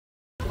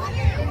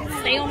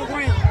Stay on the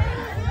ground.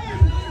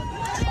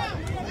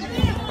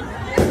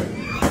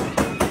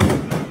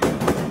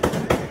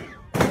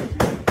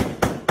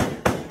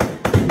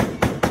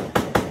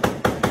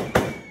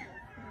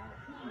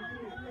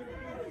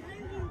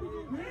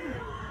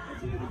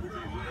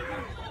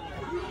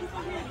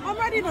 I'm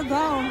ready to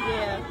go.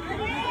 Yeah.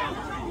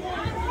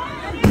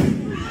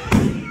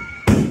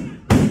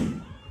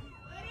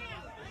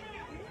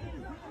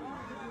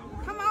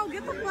 Come on,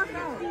 get the fuck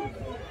out.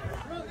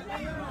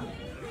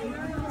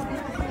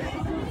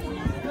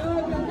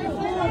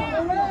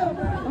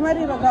 I'm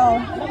ready to go.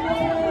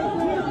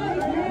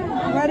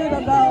 I'm ready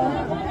to go.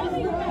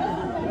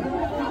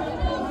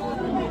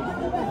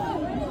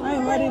 I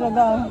ain't ready to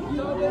go.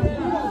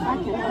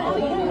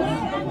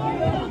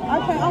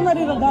 I'm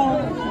ready to go.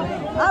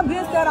 I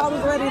been said I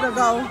was ready to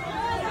go.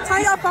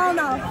 Turn your phone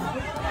off.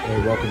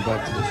 Hey, welcome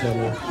back to the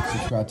channel.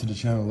 Subscribe to the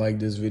channel, like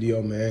this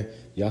video, man.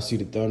 Y'all see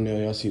the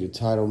thumbnail, y'all see the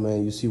title,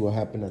 man. You see what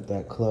happened at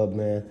that club,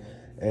 man.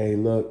 Hey,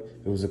 look,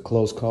 it was a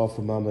close call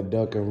for Mama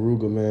Duck and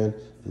Rooga, man.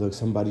 Look,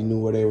 somebody knew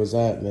where they was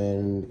at,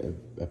 man.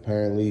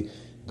 Apparently,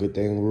 good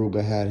thing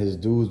Rooga had his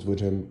dudes with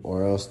him,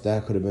 or else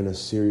that could have been a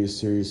serious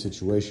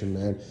situation,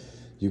 man.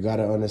 You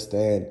gotta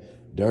understand,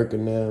 Dirk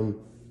and them,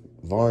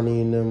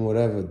 Varney and them,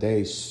 whatever,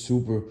 they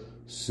super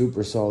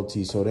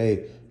salty, so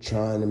they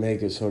trying to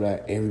make it so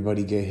that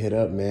everybody get hit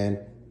up, man.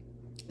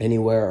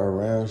 Anywhere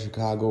around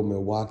Chicago,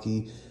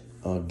 Milwaukee,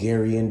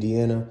 Gary,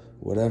 Indiana,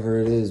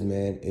 whatever it is,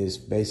 man, it's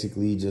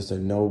basically just a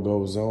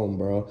no-go zone,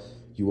 bro.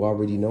 You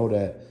already know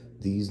that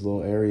these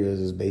little areas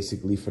is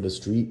basically for the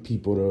street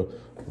people to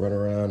run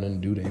around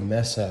and do their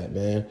mess at,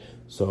 man.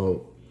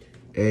 So,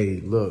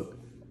 hey, look,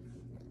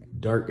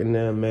 Dirk and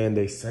them, man,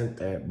 they sent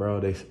that, bro.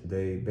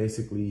 They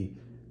basically,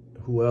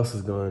 who else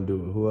is gonna do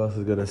it? Who else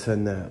is gonna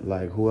send that?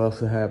 Like, who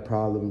else had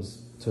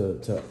problems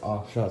to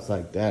off shots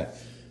like that?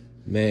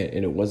 Man,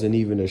 and it wasn't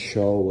even a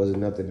show, it wasn't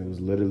nothing. It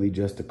was literally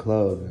just a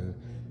club, and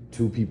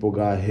 2 people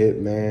got hit,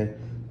 man.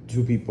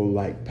 2 people,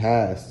 like,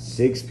 passed.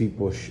 6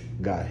 people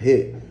got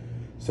hit.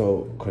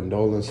 So,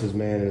 condolences,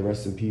 man, and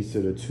rest in peace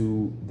to the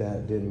 2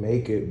 that didn't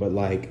make it. But,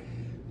 like,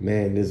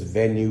 man, this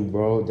venue,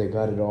 bro, they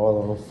got it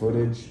all on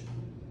footage.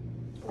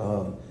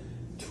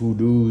 2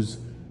 dudes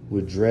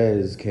with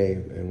dreads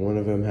came, and one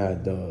of them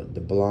had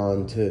the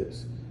blonde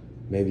tips.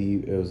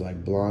 Maybe it was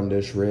like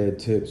blondish red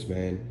tips,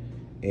 man.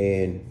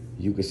 And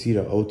you could see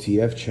the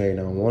OTF chain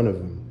on one of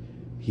them.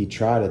 He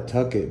tried to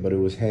tuck it, but it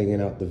was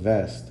hanging out the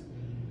vest.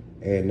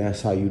 And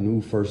that's how you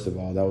knew, first of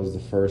all, that was the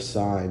first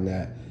sign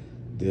that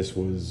this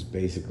was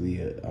basically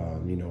a,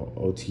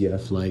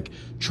 OTF, like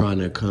trying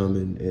to come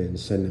and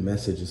send a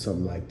message or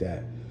something like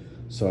that.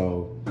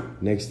 So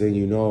next thing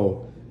you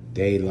know,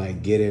 they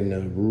like get in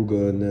the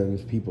Rooga and them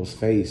people's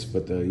face,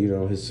 but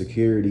his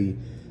security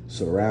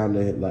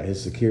surrounded, like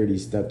his security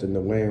stepped in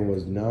the way and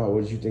was, no,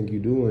 what you think you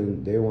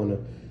doing?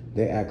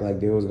 They act like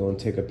they was gonna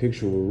take a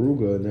picture with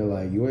Rooga, and they're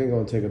like, you ain't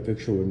gonna take a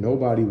picture with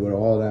nobody with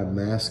all that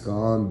mask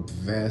on,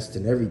 vest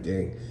and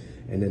everything.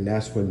 And then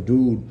that's when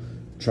dude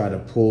tried to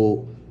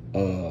pull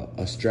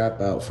a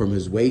strap out from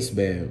his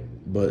waistband,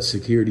 but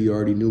security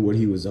already knew what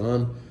he was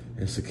on,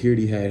 and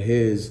security had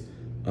his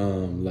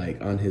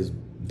like on his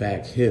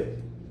back hip.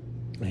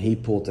 And he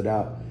pulled it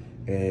out,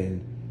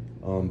 and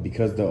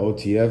because the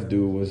OTF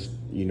dude was,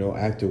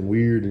 acting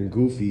weird and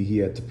goofy, he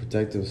had to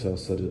protect himself.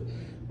 So the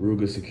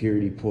Rooga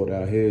security pulled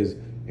out his,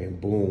 and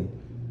boom,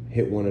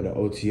 hit one of the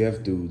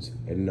OTF dudes.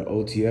 And the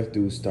OTF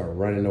dudes start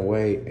running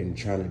away and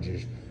trying to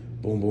just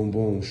boom, boom,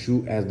 boom,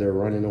 shoot as they're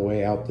running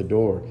away out the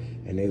door.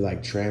 And they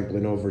like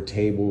trampling over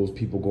tables,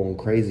 people going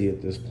crazy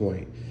at this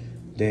point.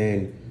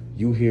 Then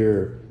you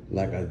hear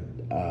like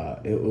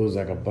it was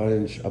like a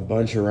bunch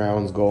of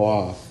rounds go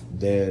off.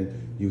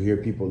 Then you hear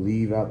people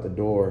leave out the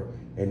door,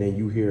 and then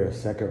you hear a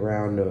second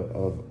round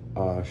of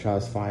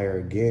shots fire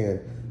again,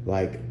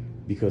 like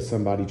because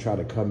somebody tried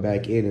to come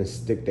back in and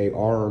stick their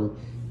arm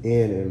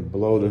in and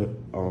blow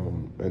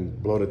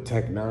the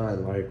Tech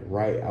 9 like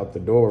right out the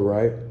door,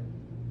 right?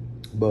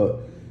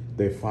 But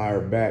they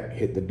fired back,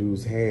 hit the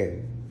dude's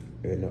hand,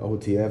 and the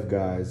OTF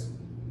guys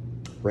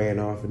ran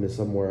off into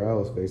somewhere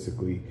else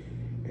basically.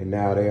 And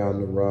now they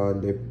on the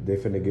run. They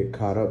finna get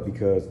caught up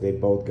because they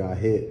both got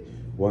hit.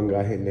 One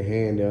got hit in the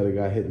hand, the other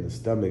got hit in the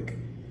stomach.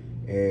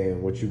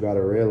 And what you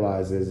gotta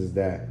realize is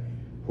that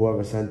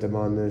whoever sent them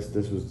on this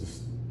was the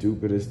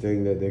stupidest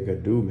thing that they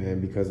could do, man,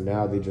 because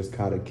now they just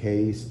caught a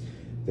case.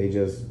 They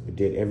just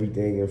did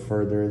everything in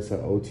furtherance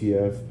of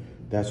OTF.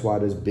 That's why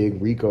this big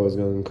RICO is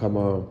gonna come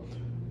on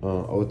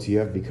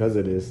OTF because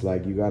of this.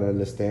 Like, you gotta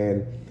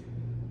understand,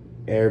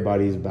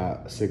 everybody's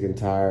about sick and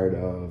tired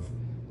of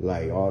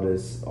like all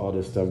this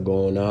stuff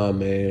going on,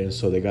 man.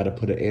 So they got to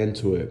put an end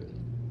to it.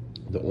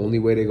 The only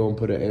way they're gonna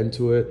put an end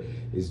to it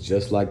is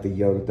just like the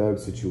Young Thug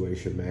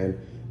situation, man.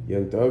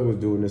 Young Thug was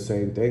doing the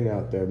same thing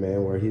out there,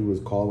 man, where he was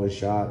calling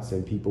shots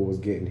and people was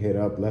getting hit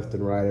up left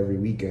and right every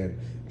weekend,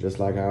 just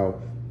like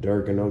how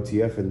Dirk and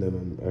OTF and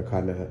them are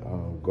kind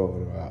of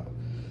going about.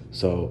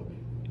 So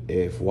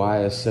if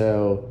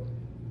YSL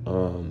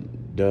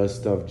does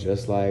stuff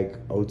just like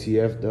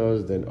OTF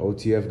does, then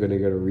OTF gonna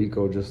get a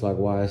RICO just like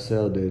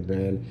YSL did,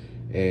 man.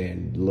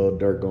 And Lil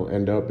Durk gonna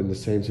end up in the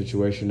same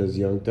situation as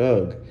Young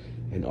Thug.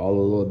 And all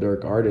the Lil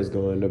Durk artists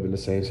gonna end up in the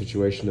same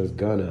situation as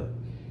Gunna.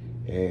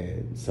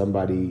 And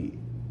somebody,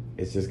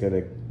 it's just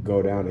gonna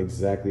go down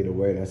exactly the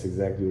way. That's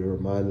exactly what it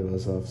reminded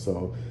us of.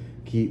 So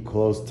keep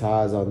close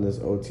ties on this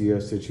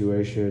OTF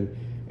situation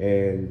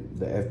and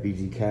the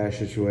FBG Cash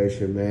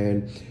situation,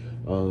 man.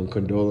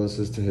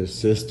 Condolences to his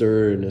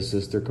sister, and his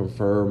sister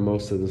confirmed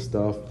most of the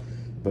stuff,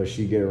 but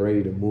she getting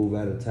ready to move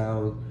out of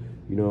town,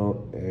 you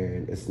know,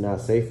 and it's not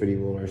safe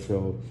anymore.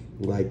 So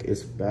like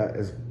it's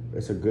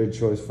a good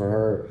choice for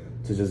her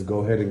to just go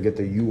ahead and get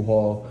the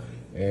U-Haul.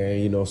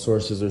 And you know,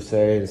 sources are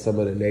saying, some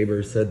of the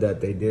neighbors said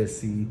that they did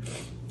see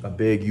a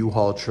big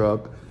U-Haul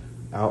truck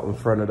out in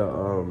front of the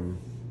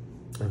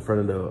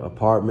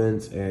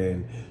apartments,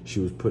 and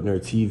she was putting her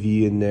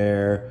TV in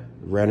there.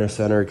 Renter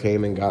Center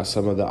came and got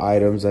some of the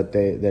items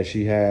that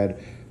she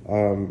had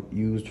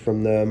used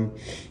from them,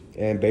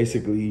 and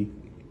basically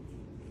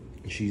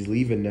she's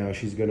leaving now.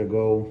 She's gonna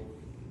go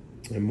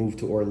and move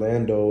to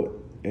Orlando,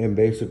 and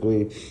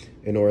basically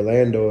in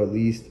Orlando, at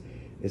least,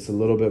 it's a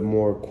little bit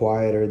more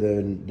quieter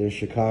than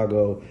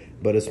Chicago,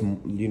 but it's,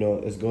 you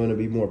know, it's going to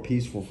be more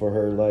peaceful for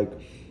her. Like,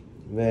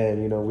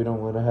 man, you know, we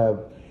don't want to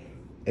have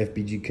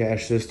FBG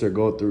Cash sister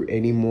go through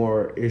any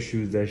more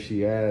issues that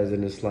she has.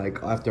 And it's like,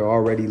 after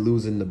already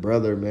losing the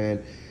brother,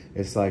 man,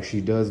 it's like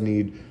she does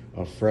need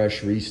a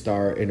fresh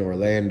restart in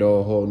Orlando,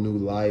 a whole new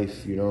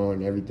life, you know,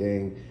 and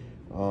everything.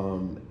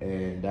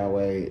 And that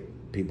way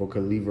people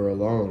could leave her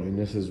alone. And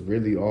this is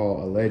really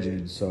all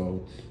alleged.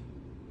 So,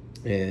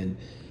 and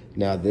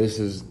now this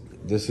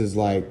is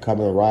like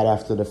coming right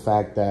after the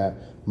fact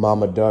that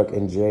Mama Duck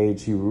and Jhe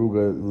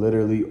Rooga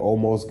literally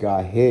almost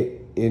got hit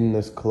in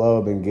this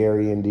club in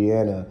Gary,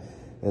 Indiana.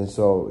 And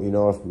so, you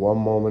know, if one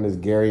moment is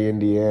Gary,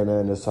 Indiana,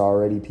 and it's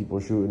already people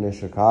shooting in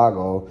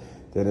Chicago,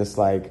 then it's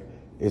like,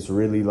 it's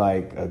really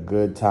like a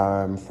good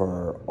time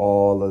for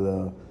all of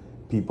the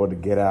people to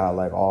get out,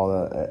 like all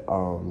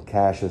the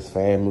Cash's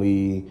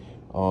family.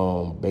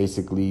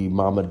 Basically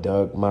Mama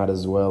Duck might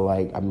as well,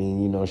 like, I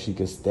mean, you know, she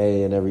could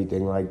stay and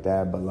everything like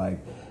that, but like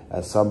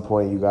at some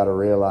point you got to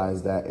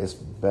realize that its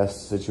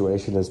best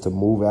situation is to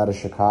move out of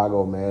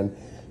Chicago, man.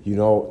 You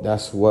know,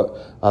 that's what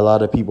a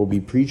lot of people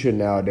be preaching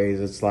nowadays.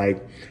 It's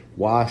like,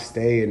 why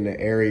stay in the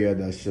area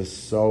that's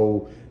just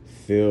so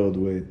filled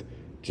with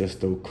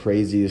just the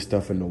craziest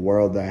stuff in the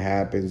world that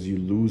happens? You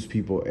lose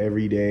people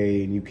every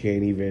day, and you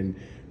can't even,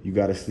 you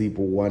got to sleep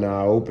with one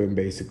eye open,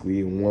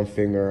 basically, and one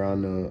finger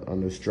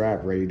on the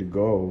strap ready to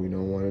go, you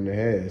know, one in the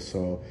head.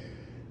 So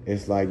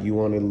it's like, you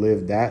want to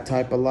live that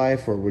type of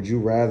life, or would you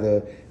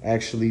rather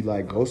actually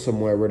like go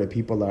somewhere where the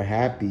people are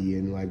happy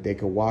and like they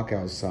could walk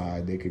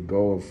outside, they could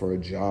go for a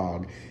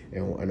jog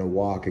and a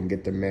walk and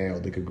get the mail,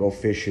 they could go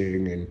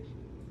fishing and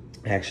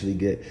actually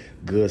get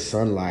good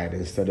sunlight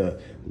instead of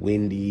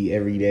windy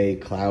every day,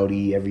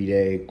 cloudy every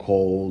day,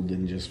 cold,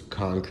 and just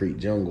concrete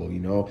jungle, you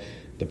know?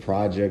 The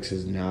projects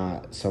is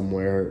not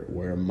somewhere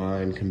where a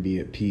mind can be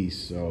at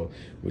peace. So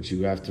what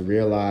you have to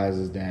realize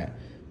is that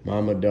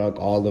Mama Duck,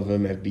 all of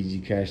them,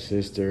 FBG Cash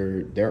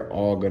sister, they're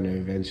all going to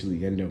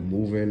eventually end up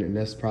moving, and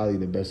that's probably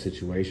the best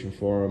situation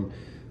for them.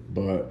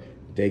 But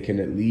they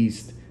can at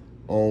least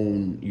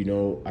own, you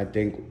know, I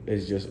think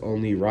it's just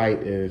only right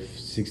if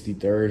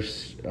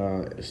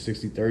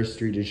 63rd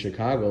Street in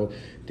Chicago,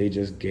 they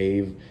just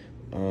gave,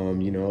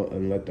 you know,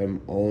 and let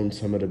them own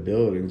some of the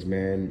buildings,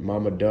 man.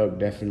 Mama Duck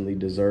definitely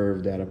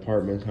deserved that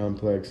apartment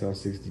complex on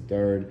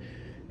 63rd,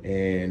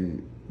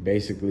 and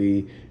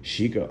basically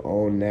she could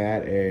own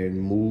that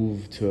and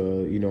move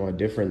to, you know, a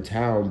different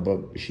town,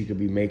 but she could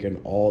be making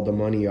all the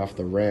money off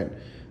the rent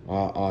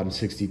on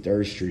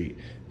 63rd Street.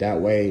 That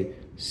way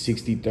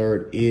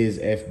 63rd is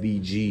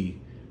FBG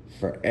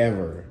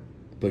forever,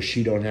 but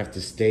she don't have to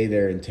stay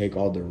there and take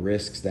all the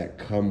risks that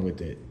come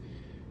with it.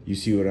 You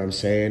see what I'm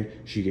saying?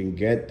 She can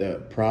get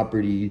the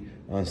property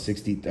on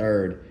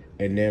 63rd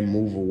and then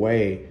move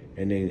away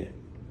and then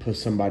put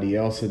somebody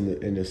else in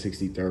the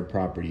 63rd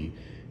property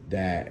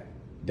that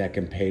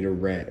can pay the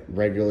rent,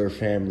 regular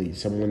family,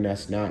 someone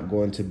that's not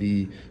going to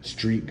be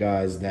street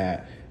guys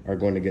that are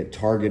going to get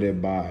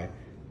targeted by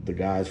the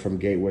guys from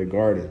Gateway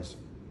Gardens.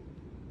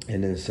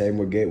 And then same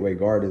with Gateway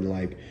Garden,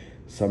 like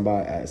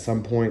somebody at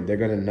some point they're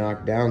gonna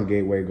knock down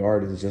Gateway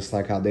Gardens just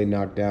like how they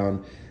knocked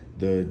down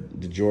the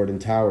Jordan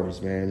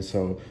Towers, man.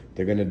 So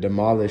they're gonna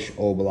demolish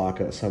O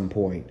Block at some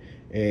point.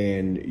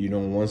 And you know,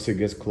 once it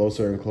gets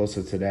closer and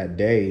closer to that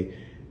day,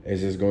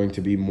 it's just going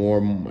to be more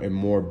and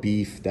more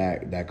beef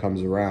that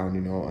comes around,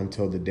 you know,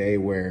 until the day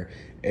where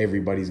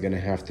everybody's gonna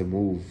have to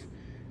move.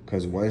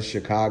 Because once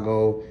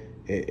Chicago,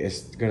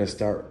 it's going to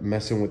start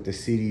messing with the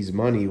city's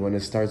money. When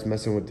it starts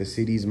messing with the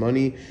city's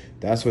money,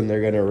 that's when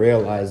they're going to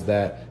realize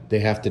that they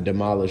have to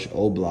demolish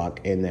O Block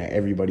and that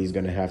everybody's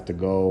going to have to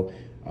go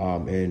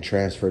and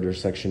transfer their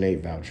Section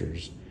 8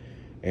 vouchers.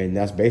 And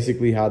that's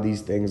basically how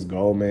these things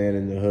go, man,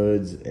 in the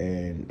hoods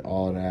and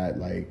all that,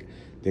 like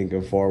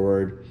thinking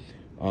forward.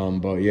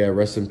 But yeah,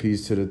 rest in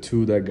peace to the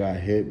two that got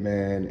hit,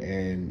 man,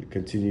 and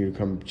continue to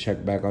come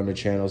check back on the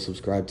channel,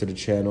 subscribe to the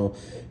channel,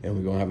 and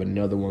we're gonna have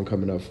another one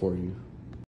coming up for you.